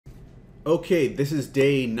Okay, this is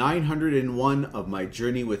day 901 of my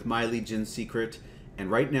journey with My Legion Secret,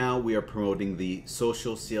 and right now we are promoting the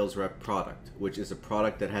Social Sales Rep product, which is a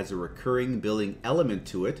product that has a recurring billing element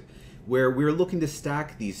to it, where we're looking to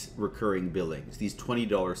stack these recurring billings, these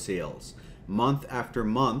 $20 sales, month after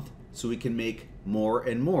month, so we can make more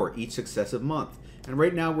and more each successive month. And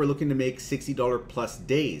right now we're looking to make $60 plus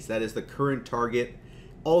days. That is the current target.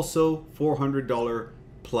 Also $400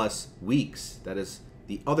 plus weeks. That is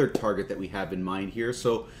the other target that we have in mind here.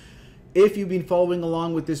 So if you've been following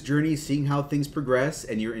along with this journey, seeing how things progress,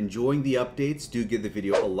 and you're enjoying the updates, do give the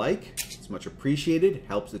video a like. It's much appreciated,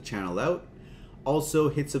 helps the channel out. Also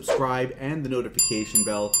hit subscribe and the notification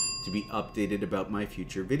bell to be updated about my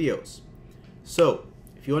future videos. So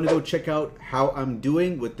if you want to go check out how I'm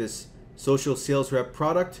doing with this Social Sales Rep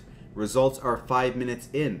product, results are 5 minutes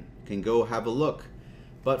in. You can go have a look.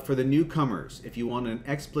 But for the newcomers, if you want an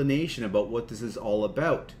explanation about what this is all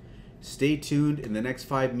about, stay tuned. In the next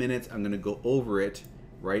 5 minutes, I'm going to go over it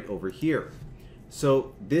right over here.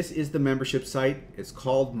 So this is the membership site. It's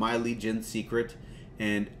called My Legion Secret.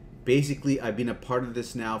 And basically, I've been a part of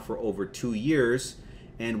this now for over 2 years.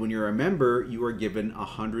 And when you're a member, you are given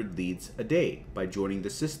 100 leads a day by joining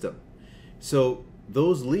the system. So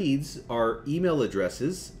those leads are email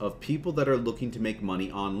addresses of people that are looking to make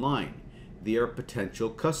money online. They are potential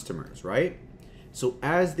customers, right? So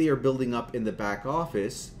as they are building up in the back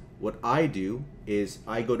office, what I do is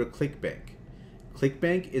I go to Clickbank.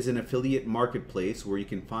 Clickbank is an affiliate marketplace where you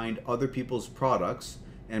can find other people's products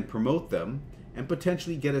and promote them and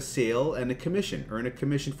potentially get a sale and a commission, earn a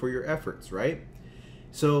commission for your efforts, right?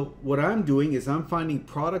 So what I'm doing is I'm finding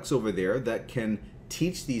products over there that can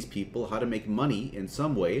teach these people how to make money in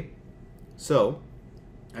some way. So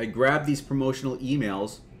I grab these promotional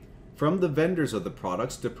emails from the vendors of the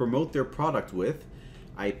products to promote their product with.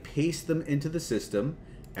 I paste them into the system,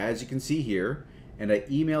 as you can see here, and I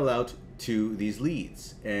email out to these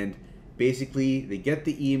leads. And basically, they get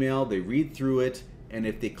the email, they read through it, and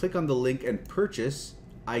if they click on the link and purchase,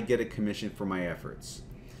 I get a commission for my efforts.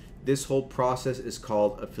 This whole process is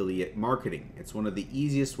called affiliate marketing. It's one of the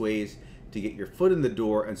easiest ways to get your foot in the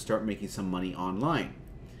door and start making some money online.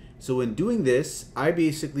 So in doing this, I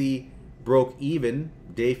basically broke even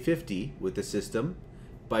day 50 with the system.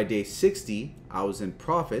 By day 60, I was in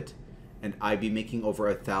profit, and I'd be making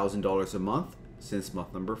over $1,000 a month since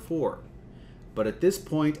month number 4. But at this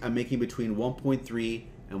point, I'm making between 1.3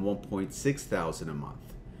 and 1.6 thousand a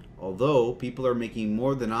month. Although people are making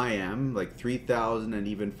more than I am, like 3,000 and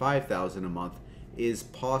even 5,000 a month is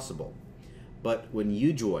possible. But when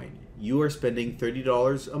you join, you are spending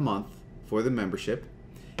 $30 a month for the membership,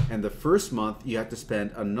 and the first month you have to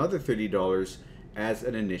spend another $30 as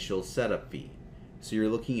an initial setup fee. So you're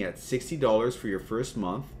looking at $60 for your first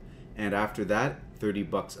month, and after that,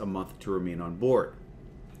 $30 a month to remain on board.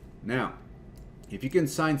 Now, if you can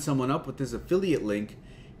sign someone up with this affiliate link,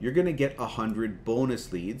 you're going to get 100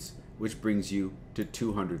 bonus leads, which brings you to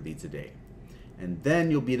 200 leads a day. And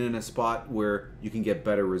then you'll be in a spot where you can get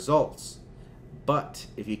better results. But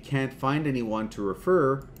if you can't find anyone to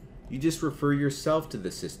refer, you just refer yourself to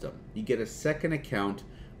the system. You get a second account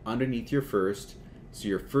underneath your first. So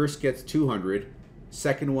your first gets 200,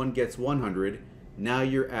 second one gets 100. Now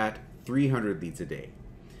you're at 300 leads a day.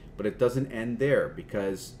 But it doesn't end there,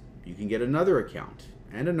 because you can get another account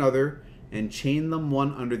and another and chain them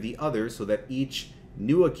one under the other so that each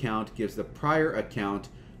new account gives the prior account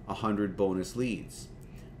 100 bonus leads.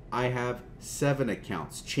 I have 7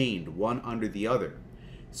 accounts chained one under the other.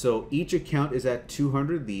 So each account is at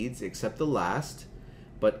 200 leads except the last,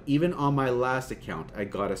 but even on my last account, I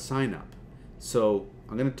got a sign up. So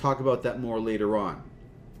I'm going to talk about that more later on.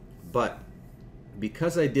 But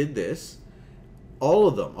because I did this, all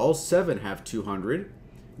of them, all 7 have 200,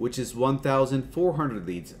 which is 1,400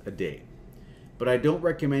 leads a day. But I don't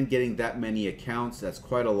recommend getting that many accounts. That's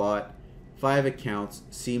quite a lot. 5 accounts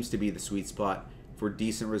seems to be the sweet spot for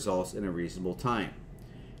decent results in a reasonable time.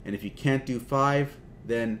 And if you can't do 5,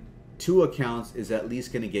 then 2 accounts is at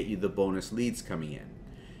least going to get you the bonus leads coming in.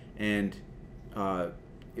 And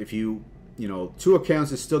if you 2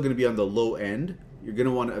 accounts is still going to be on the low end. You're going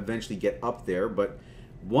to want to eventually get up there, but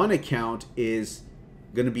 1 account is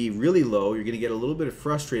going to be really low. You're going to get a little bit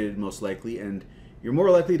frustrated most likely, and you're more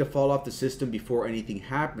likely to fall off the system before anything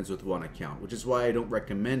happens with 1 account, which is why I don't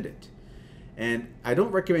recommend it. And I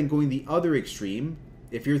don't recommend going the other extreme.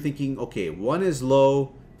 If you're thinking, okay, 1 is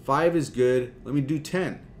low, 5 is good, let me do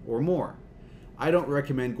 10 or more. I don't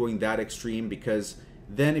recommend going that extreme, because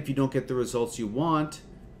then if you don't get the results you want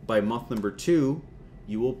by month number 2,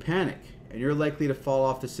 you will panic and you're likely to fall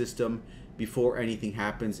off the system before anything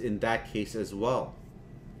happens in that case as well.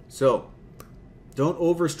 So Don't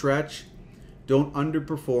overstretch. Don't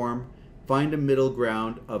underperform. Find a middle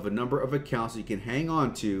ground of a number of accounts you can hang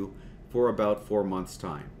on to for about 4 months'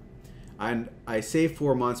 time. And I say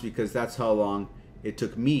 4 months because that's how long it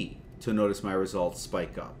took me to notice my results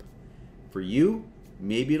spike up. For you,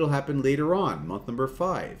 maybe it'll happen later on, month number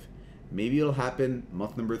 5. Maybe it'll happen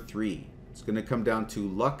month number 3. It's going to come down to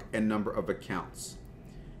luck and number of accounts.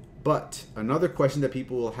 But another question that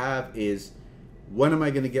people will have is, when am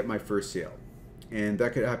I going to get my first sale? And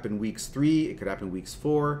that could happen weeks 3, it could happen weeks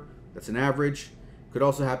 4. That's an average. It could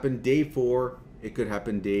also happen day 4. It could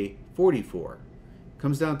happen day 44. It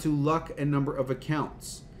comes down to luck and number of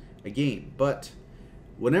accounts. Again, but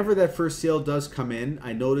whenever that first sale does come in,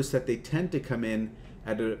 I notice that they tend to come in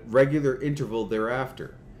at a regular interval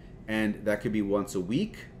thereafter. And that could be once a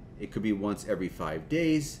week. It could be once every 5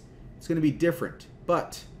 days. It's going to be different.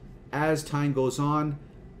 But as time goes on,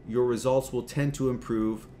 your results will tend to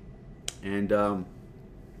improve, and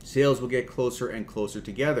sales will get closer and closer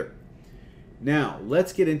together. Now,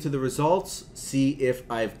 let's get into the results, see if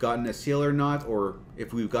I've gotten a sale or not, or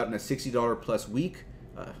if we've gotten a $60 plus week.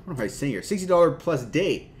 What am I saying here? $60 plus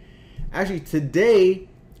day. Actually, today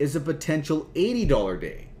is a potential $80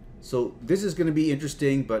 day. So this is going to be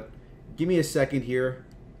interesting, but give me a second here,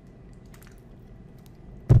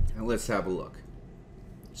 and let's have a look.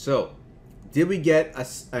 So, did we get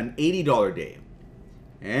an $80 day?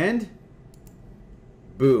 And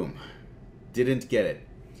boom, didn't get it.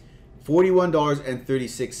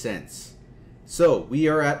 $41.36. So we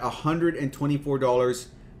are at $124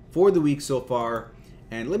 for the week so far.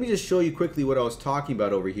 And let me just show you quickly what I was talking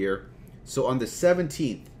about over here. So on the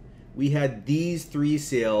 17th, we had these 3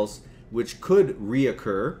 sales which could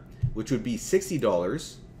reoccur, which would be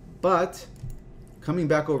 $60. But coming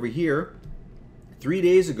back over here, 3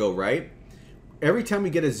 days ago, right? Every time we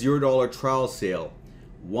get a $0 trial sale,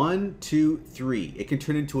 1, 2, 3, it can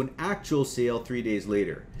turn into an actual sale 3 days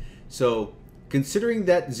later. So considering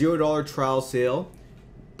that $0 trial sale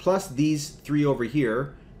plus these 3 over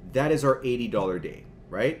here, that is our $80 day,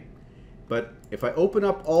 right? But if I open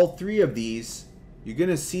up all 3 of these, you're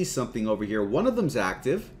gonna see something over here. One of them's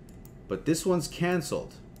active, but this one's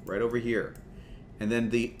canceled right over here. And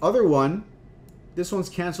then the other one, this one's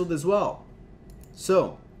canceled as well.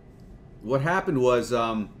 So what happened was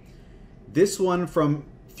this one from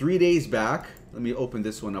 3 days back, let me open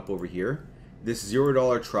this one up over here. This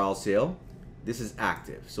 $0 trial sale, this is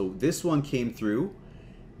active. So this one came through,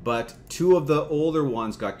 but 2 of the older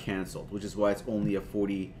ones got canceled, which is why it's only a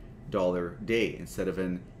 $40 day instead of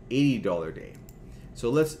an $80 day.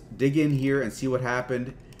 So let's dig in here and see what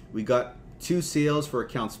happened. We got 2 sales for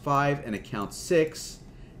accounts 5 and account 6,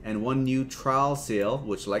 and 1 new trial sale,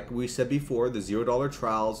 which, like we said before, the $0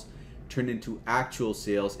 trials turned into actual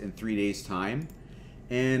sales in 3 days' time.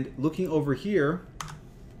 And looking over here,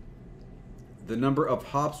 the number of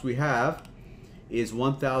hops we have is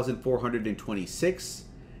 1,426,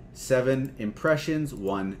 7 impressions,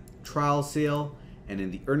 1 trial sale, and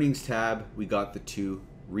in the earnings tab, we got the 2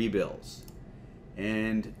 rebills.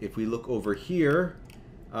 And if we look over here,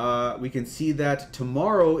 we can see that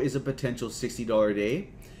tomorrow is a potential $60 day.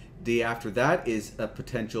 Day after that is a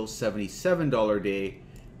potential $77 day,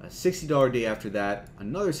 a $60 day after that,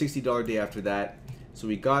 another $60 day after that. So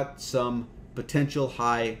we got some potential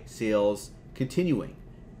high sales continuing.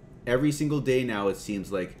 Every single day now, it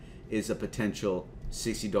seems like, is a potential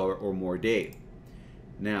 $60 or more day.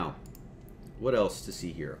 Now, what else to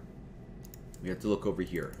see here? We have to look over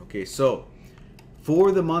here. Okay, so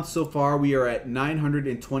for the month so far, we are at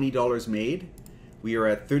 $920 made. We are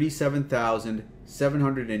at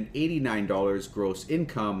 $37,789 gross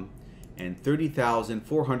income and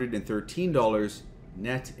 $30,413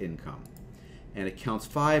 net income. And accounts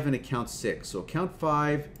 5 and account 6. So account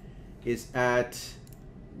 5 is at,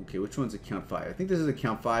 okay, which one's account 5? I think this is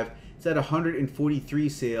account 5. It's at 143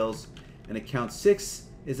 sales, and account 6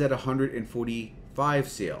 is at 145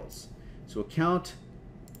 sales. So accounts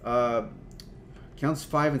 5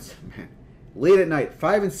 and 7, man, late at night,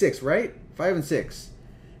 5 and 6, right? 5 and 6.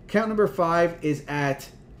 Account number 5 is at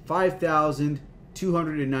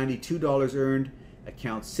 $5,292 earned.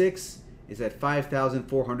 Account 6 is at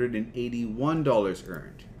 $5,481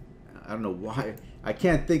 earned. I don't know why. I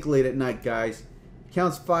can't think late at night, guys.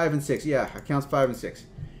 Accounts 5 and 6. Yeah, accounts 5 and 6.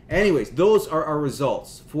 Anyways, those are our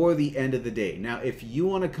results for the end of the day. Now, if you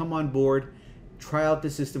want to come on board, try out the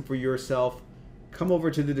system for yourself, come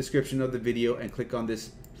over to the description of the video and click on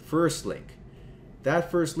this first link.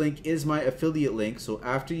 That first link is my affiliate link, so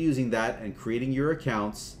after using that and creating your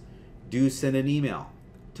accounts, do send an email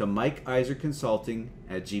to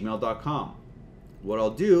mikeiserconsulting@gmail.com. What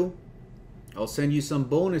I'll do, I'll send you some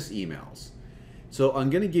bonus emails So I'm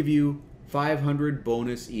going to give you 500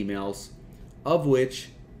 bonus emails, of which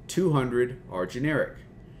 200 are generic,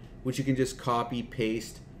 which you can just copy,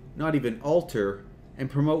 paste, not even alter,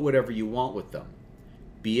 and promote whatever you want with them.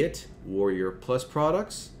 Be it Warrior Plus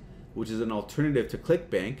products, which is an alternative to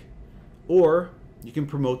Clickbank, or you can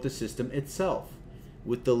promote the system itself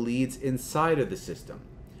with the leads inside of the system.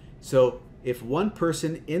 So if one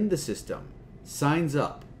person in the system signs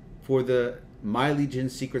up for the My Legion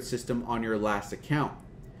secret system on your last account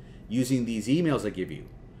using these emails I give you,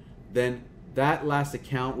 then that last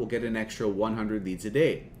account will get an extra 100 leads a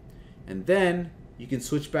day. And then you can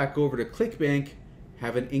switch back over to Clickbank,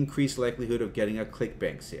 have an increased likelihood of getting a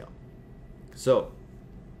Clickbank sale. So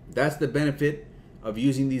that's the benefit of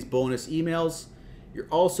using these bonus emails. You're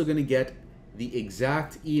also going to get the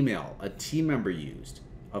exact email a team member used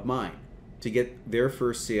of mine to get their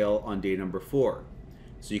first sale on day number 4.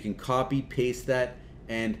 So you can copy, paste that,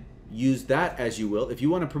 and use that as you will. If you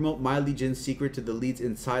want to promote My Legion Secret to the leads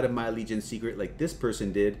inside of My Legion Secret like this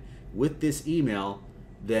person did with this email,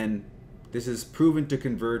 then this is proven to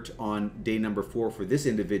convert on day number 4 for this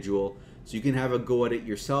individual. So you can have a go at it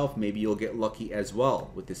yourself. Maybe you'll get lucky as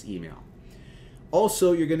well with this email.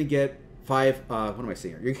 Also, you're going to get what am I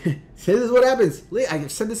saying here? This is what happens. I've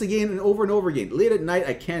said this again and over again. Late at night,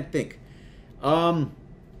 I can't think.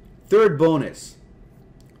 Third bonus.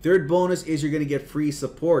 Third bonus is you're going to get free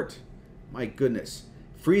support. My goodness.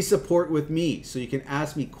 Free support with me. So you can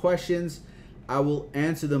ask me questions. I will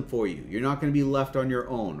answer them for you. You're not going to be left on your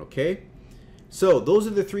own, okay? So those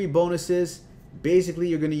are the 3 bonuses. Basically,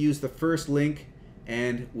 you're going to use the first link,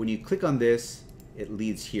 and when you click on this, it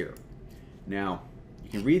leads here. Now, you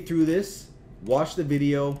can read through this, watch the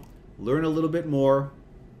video, learn a little bit more,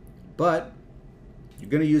 but you're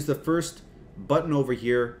going to use the first button over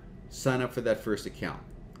here, sign up for that first account,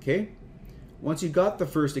 okay? Once you got the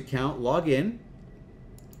first account, log in,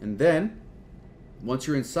 and then once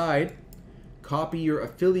you're inside, copy your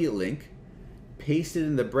affiliate link, paste it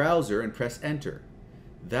in the browser, and press enter.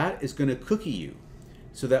 That is going to cookie you,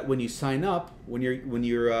 so that when you sign up, when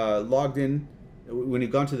you're logged in, when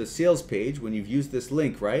you've gone to the sales page, when you've used this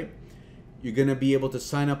link, right, you're going to be able to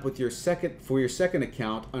sign up with your second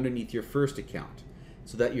account underneath your first account,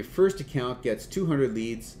 so that your first account gets 200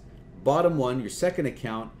 leads. Bottom one, your second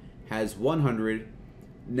account has 100.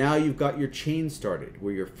 Now you've got your chain started,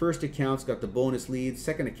 where your first account's got the bonus leads,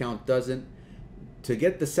 second account doesn't. To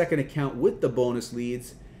get the second account with the bonus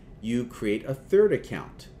leads, you create a third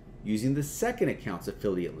account using the second account's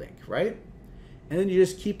affiliate link, right? And then you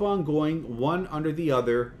just keep on going one under the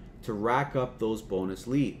other to rack up those bonus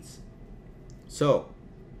leads. So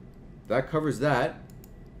that covers that.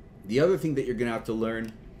 The other thing that you're going to have to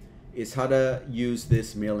learn is how to use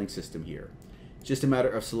this mailing system here. It's just a matter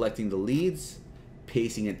of selecting the leads,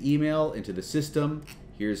 pasting an email into the system.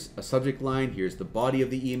 Here's a subject line, here's the body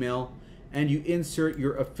of the email, and you insert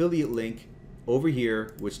your affiliate link over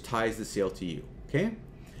here, which ties the sale to you, okay?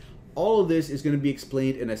 All of this is going to be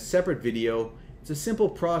explained in a separate video. It's a simple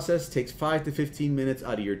process, takes 5 to 15 minutes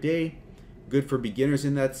out of your day. Good for beginners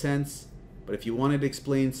in that sense. But if you wanted to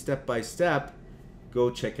explain step by step, go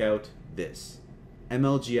check out this,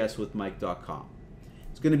 MLGSwithMike.com.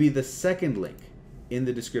 It's going to be the second link in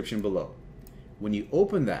the description below. When you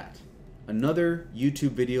open that, another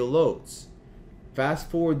YouTube video loads. Fast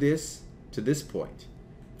forward this to this point,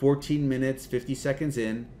 14 minutes, 50 seconds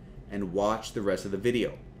in, and watch the rest of the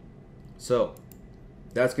video. So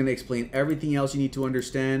that's going to explain everything else you need to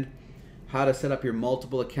understand, how to set up your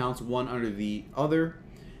multiple accounts one under the other,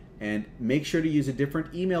 and make sure to use a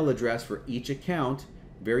different email address for each account.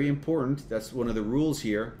 Very important. That's one of the rules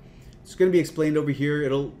here. It's going to be explained over here.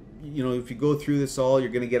 It'll, if you go through this all,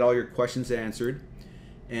 you're going to get all your questions answered,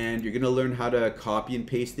 and you're going to learn how to copy and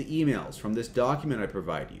paste the emails from this document I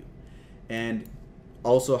provide you, and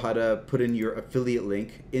also how to put in your affiliate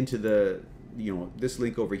link into the, this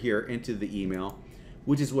link over here into the email,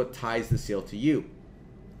 which is what ties the sale to you.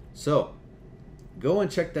 So go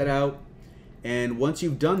and check that out. And once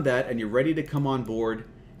you've done that and you're ready to come on board,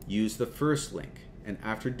 use the first link. And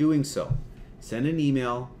after doing so, send an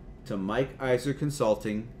email to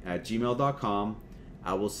mikeiserconsulting@gmail.com.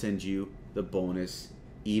 I will send you the bonus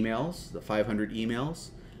emails, the 500 emails.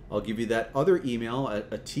 I'll give you that other email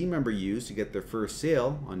a team member used to get their first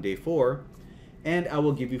sale on day 4, and I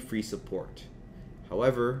will give you free support.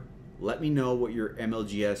 However, let me know what your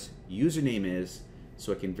MLGS username is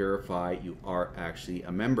so I can verify you are actually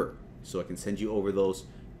a member, so I can send you over those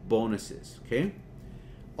bonuses, okay?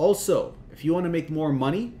 Also, if you want to make more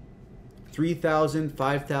money, $3,000,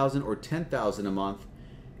 $5,000, or $10,000 a month,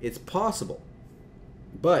 it's possible.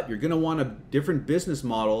 But you're going to want a different business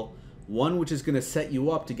model, One which is going to set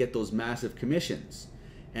you up to get those massive commissions.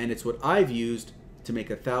 And it's what I've used to make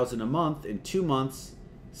 $1,000 a month in 2 months,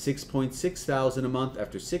 6.6 thousand a month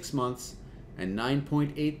after 6 months, and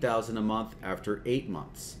 9.8 thousand a month after 8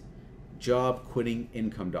 months.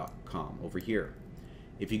 Jobquittingincome.com over here.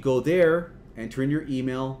 If you go there, enter in your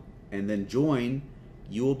email, and then join,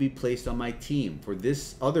 you will be placed on my team for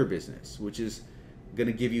this other business, which is going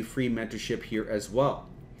to give you free mentorship here as well.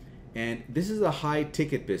 And this is a high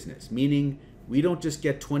ticket business, meaning we don't just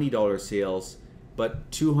get $20 sales, but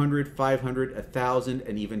 $200, $500, $1,000,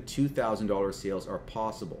 and even $2,000 sales are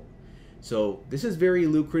possible. So this is very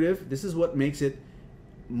lucrative. This is what makes it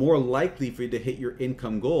more likely for you to hit your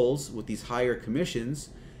income goals with these higher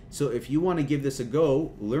commissions. So if you want to give this a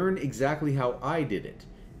go, learn exactly how I did it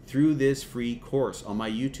through this free course on my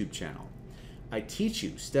YouTube channel. I teach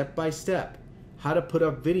you step by step how to put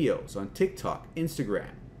up videos on TikTok,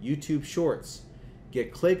 Instagram, YouTube Shorts,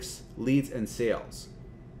 get clicks, leads, and sales.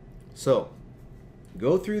 So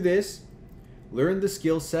go through this, learn the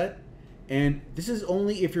skill set, and this is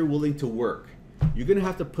only if you're willing to work. You're gonna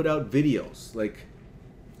have to put out videos. Like,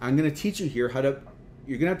 I'm gonna teach you here how to,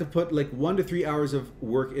 you're gonna have to put like 1 to 3 hours of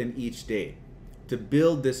work in each day to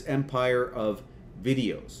build this empire of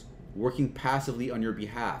videos, working passively on your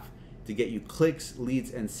behalf to get you clicks,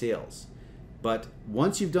 leads, and sales. But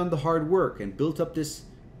once you've done the hard work and built up this,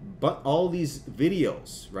 all these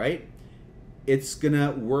videos, right, it's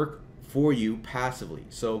gonna work for you passively.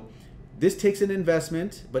 So this takes an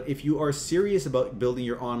investment, but if you are serious about building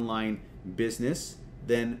your online business,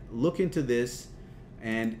 then look into this,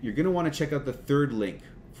 and you're gonna wanna check out the third link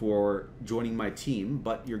for joining my team,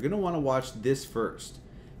 but you're gonna wanna watch this first,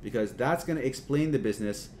 because that's gonna explain the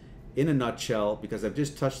business in a nutshell, because I've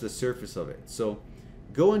just touched the surface of it. So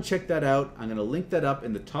go and check that out. I'm gonna link that up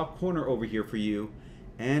in the top corner over here for you,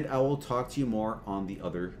 and I will talk to you more on the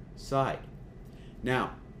other side.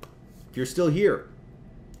 Now, if you're still here,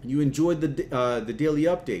 and you enjoyed the daily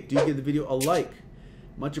update, do give the video a like.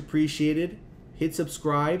 Much appreciated. Hit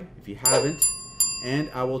subscribe if you haven't,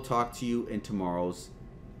 and I will talk to you in tomorrow's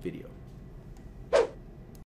video.